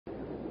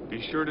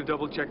Be sure to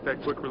double-check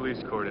that quick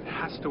release cord. It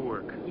has to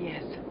work.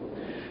 Yes.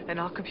 And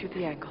I'll compute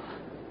the angle.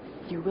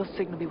 You will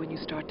signal me when you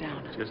start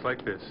down. Just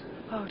like this.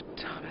 Oh,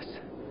 Thomas.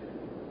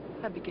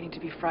 I'm beginning to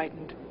be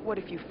frightened. What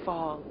if you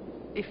fall?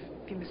 If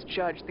you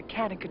misjudge, the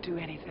cannon could do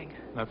anything.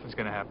 Nothing's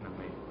gonna happen to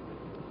me.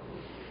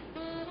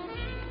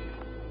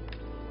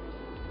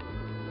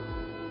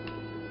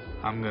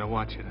 I'm gonna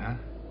watch it, huh?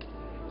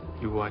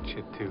 You watch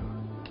it, too.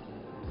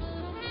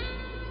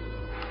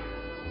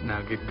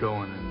 Now get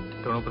going and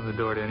don't open the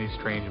door to any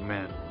strange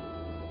men.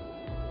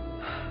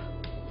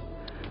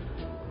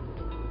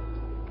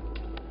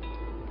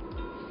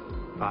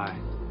 Bye.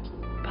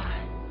 Bye.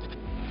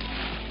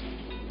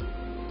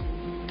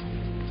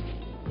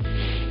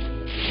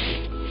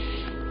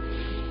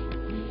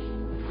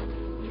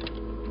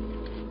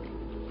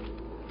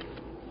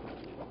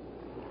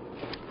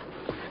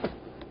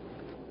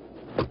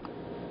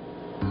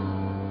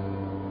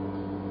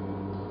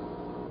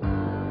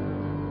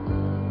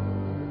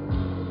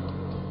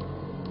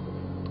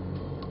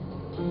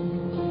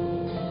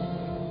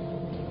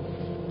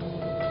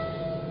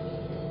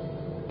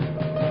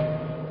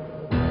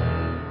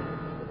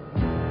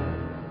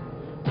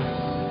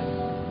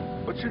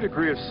 What's your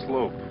degree of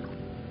slope?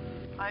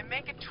 I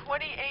make it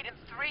 28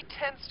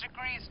 3/10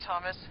 degrees,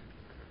 Thomas.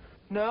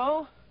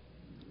 No,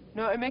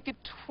 I make it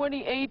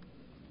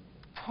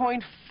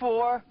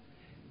 28.4.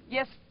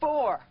 Yes,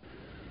 4.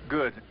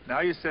 Good.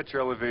 Now you set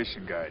your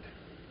elevation guide.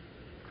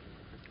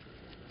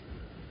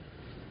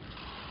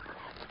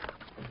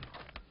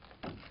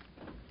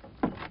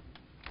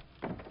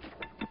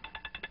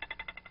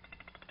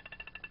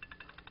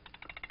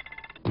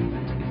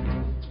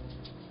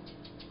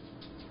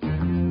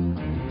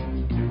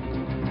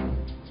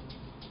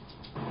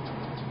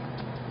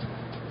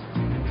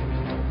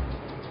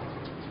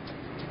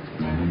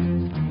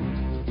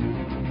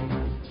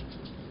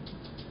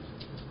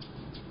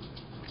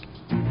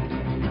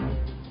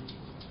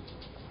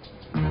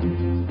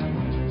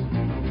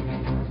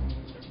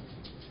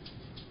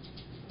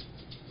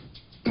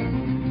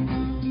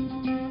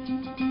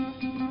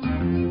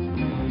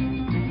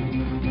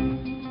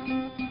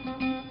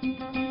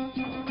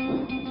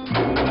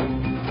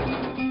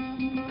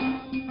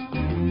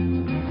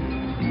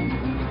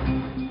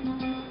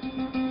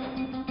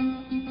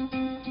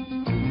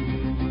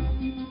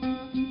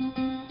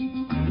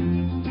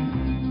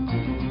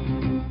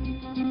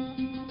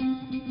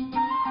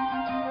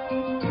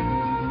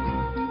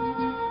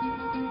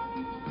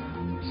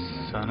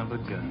 Son of a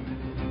gun.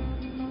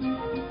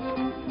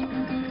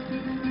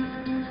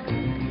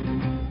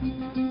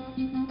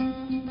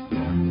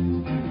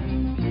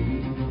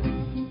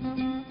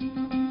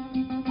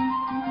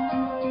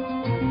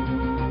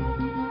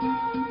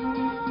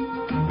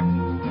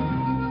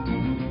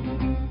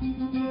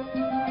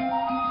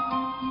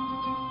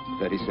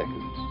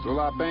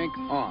 Solar bank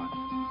on.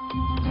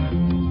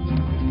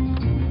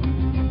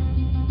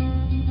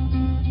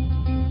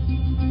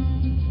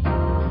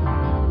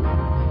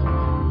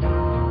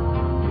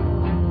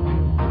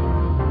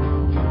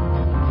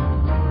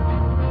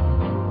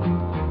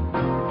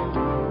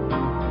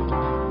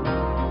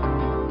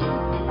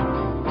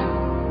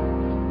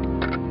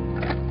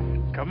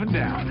 Coming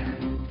down.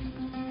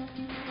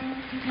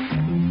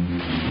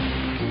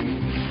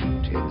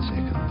 10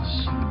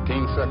 seconds.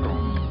 10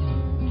 seconds.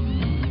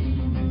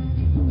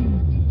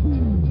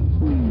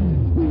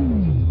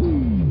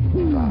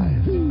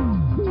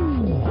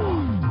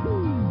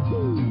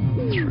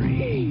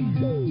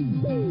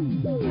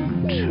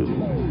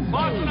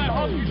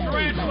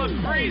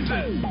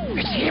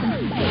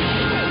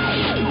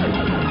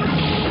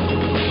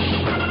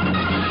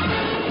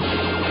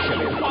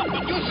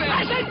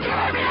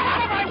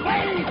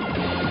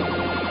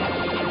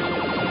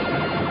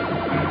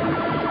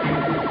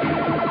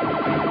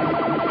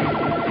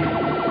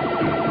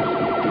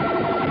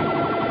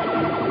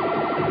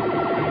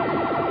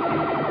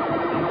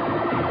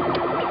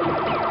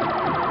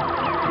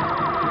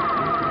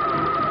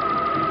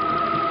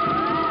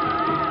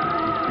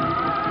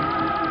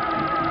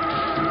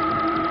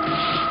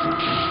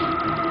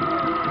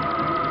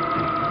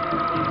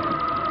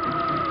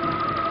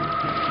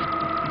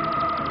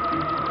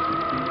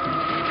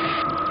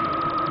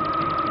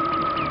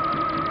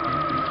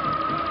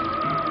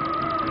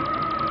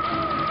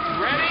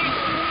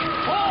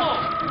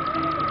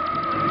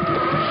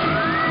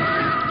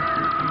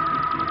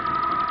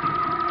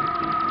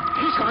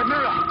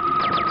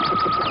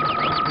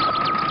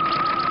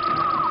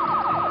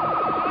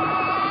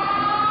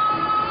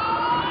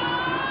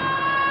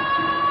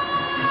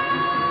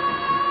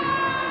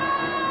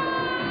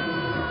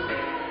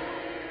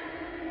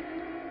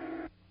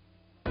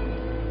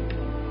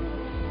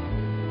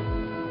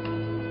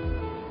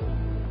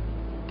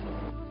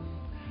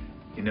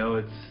 You know,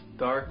 it's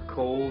dark,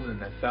 cold, and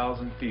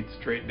 1,000 feet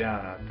straight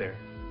down out there.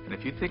 And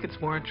if you think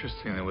it's more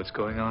interesting than what's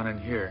going on in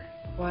here...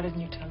 Why didn't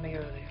you tell me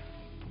earlier?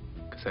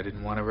 Because I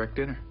didn't want to wreck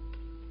dinner.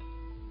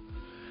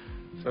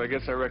 So I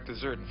guess I wrecked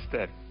dessert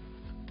instead.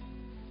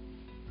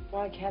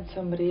 Why can't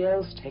somebody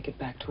else take it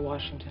back to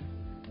Washington?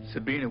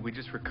 Sabina, we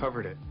just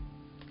recovered it.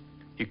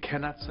 You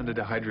cannot send a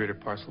dehydrator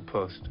parcel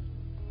post.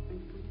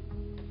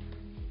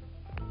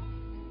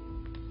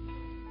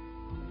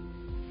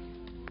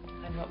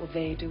 And what will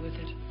they do with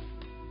it?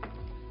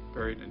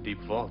 Buried in a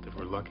deep vault if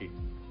we're lucky.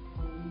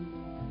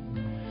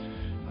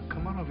 Well,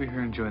 come on over here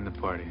and join the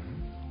party.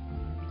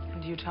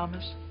 And you,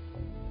 Thomas?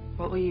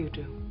 What will you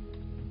do?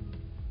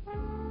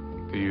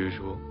 The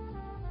usual.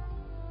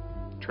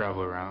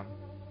 Travel around,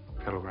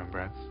 peddle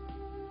Rembrandts,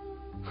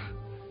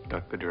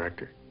 duck the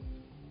director.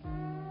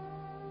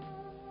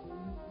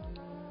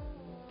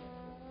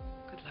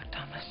 Good luck,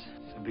 Thomas.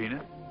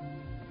 Sabina?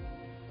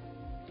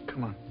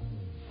 Come on.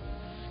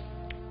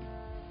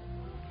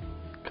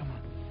 Come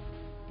on.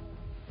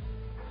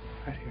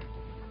 Right here.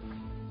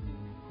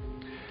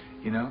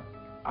 You know,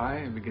 I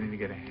am beginning to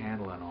get a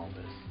handle on all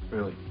this.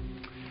 Really.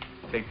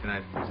 Take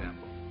tonight, for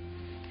example.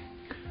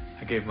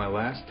 I gave my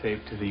last tape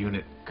to the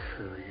unit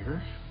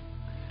courier.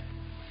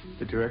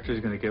 The director's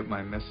going to get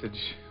my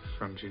message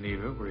from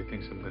Geneva, where he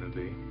thinks I'm going to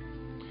be.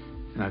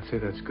 And I'd say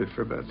that's good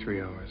for about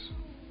 3 hours.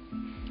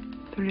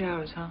 3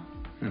 hours, huh?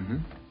 Mm-hmm.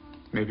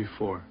 Maybe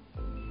 4.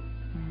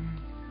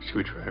 Should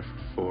we try for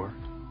 4?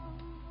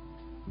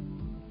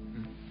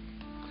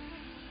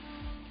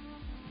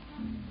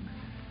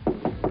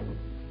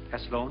 Herr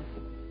Sloane?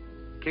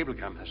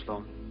 Cablegram, Herr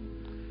Sloane.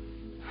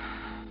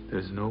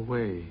 There's no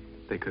way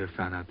they could have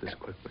found out this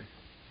quickly.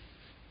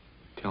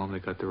 Tell them they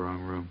got the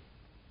wrong room.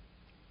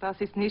 Das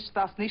ist nicht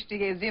das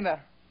nichtige Zimmer.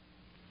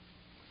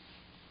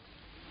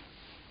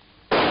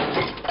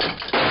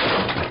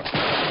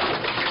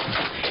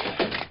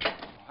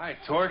 Hi,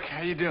 Torque.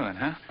 How you doing,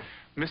 huh?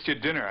 Missed your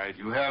dinner.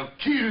 You have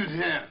Killed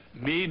him.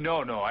 Me?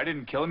 No. I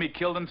didn't kill him. He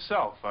killed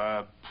himself.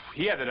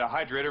 He had a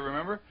dehydrator,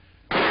 remember?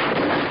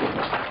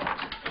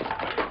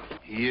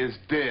 He is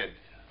dead.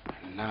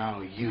 And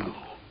now you.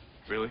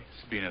 Really?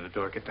 Sabina, the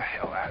door. Get the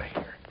hell out of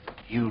here.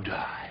 You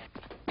die.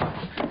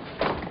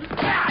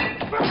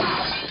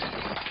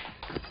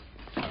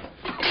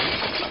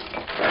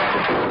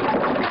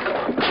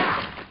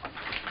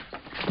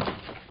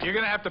 You're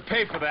gonna have to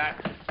pay for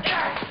that.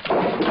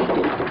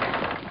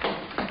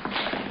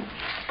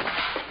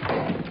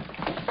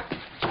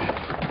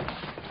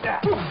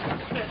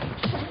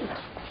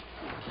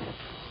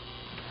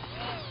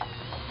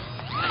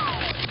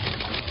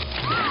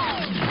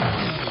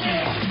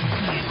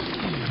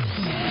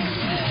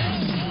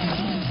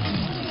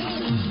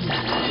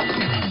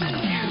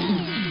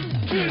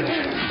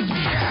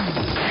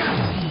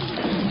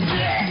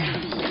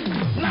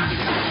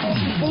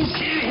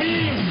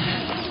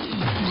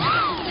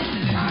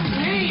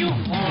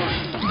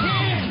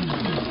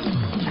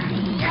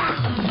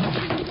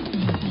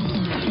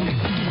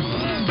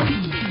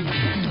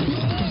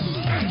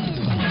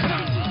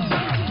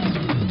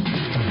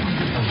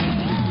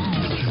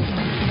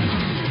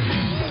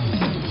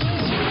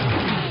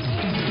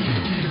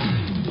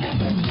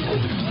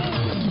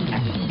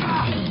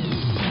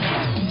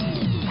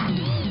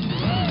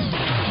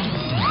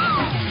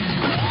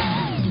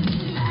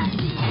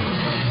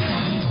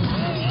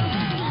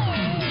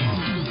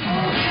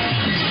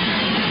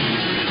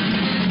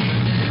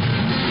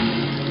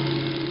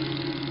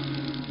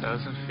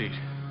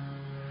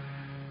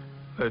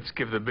 Let's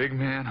give the big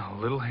man a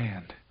little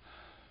hand.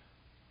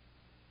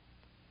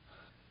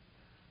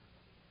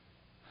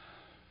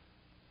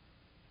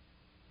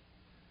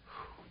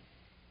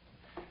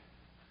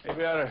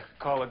 Maybe I ought to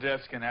call a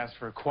desk and ask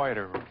for a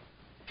quieter room.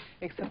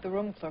 Except the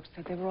room clerk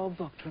said they were all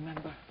booked,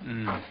 remember?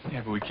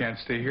 Yeah, but we can't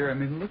stay here. I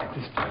mean, look at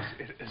this place.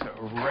 It is a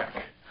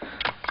wreck.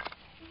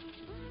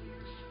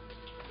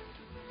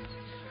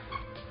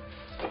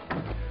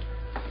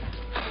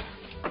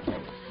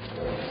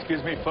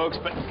 Excuse me, folks,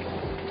 but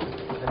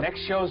the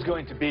next show is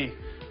going to be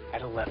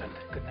at 11.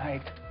 Good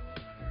night.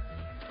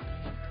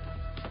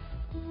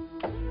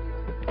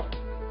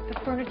 The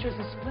furniture's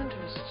in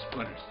splinters.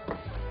 Splinters.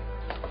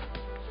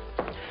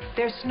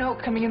 There's snow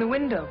coming in the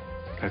window.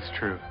 That's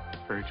true.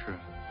 Very true.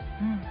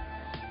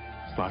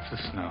 There's lots of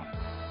snow.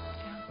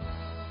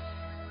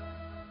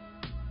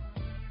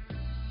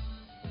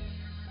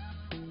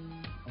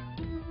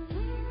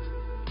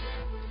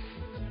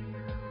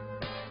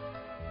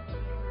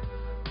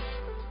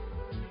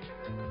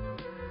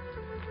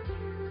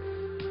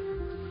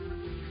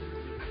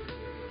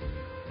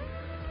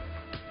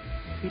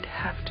 We'd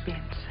have to be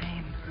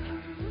insane.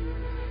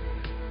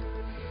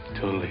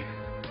 Totally.